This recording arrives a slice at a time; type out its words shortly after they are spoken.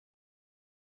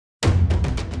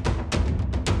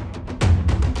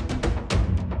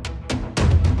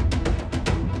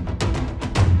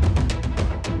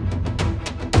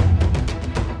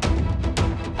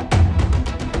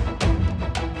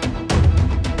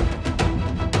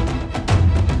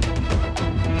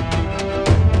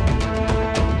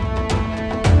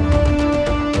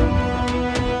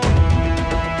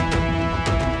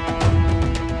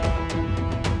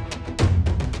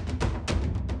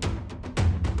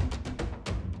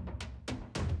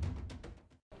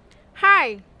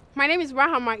Hi, my name is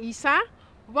Rahama Issah.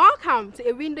 Welcome to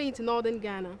A Window into Northern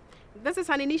Ghana. This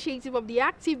is an initiative of the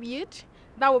Active Youth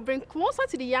that will bring closer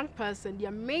to the young person the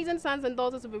amazing sons and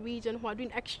daughters of a region who are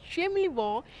doing extremely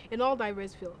well in all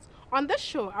diverse fields. On this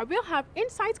show, I will have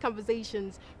insight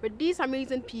conversations with these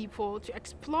amazing people to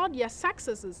explore their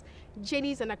successes,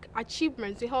 journeys, and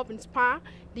achievements to help inspire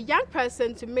the young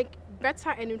person to make better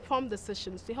and informed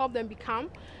decisions to help them become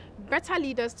better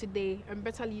leaders today and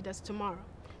better leaders tomorrow.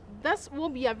 This will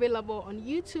be available on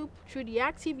YouTube through the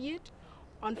Active Youth,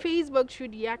 on Facebook through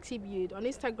the Active Youth, on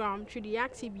Instagram through the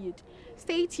Active Youth.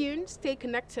 Stay tuned, stay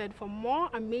connected for more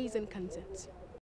amazing content.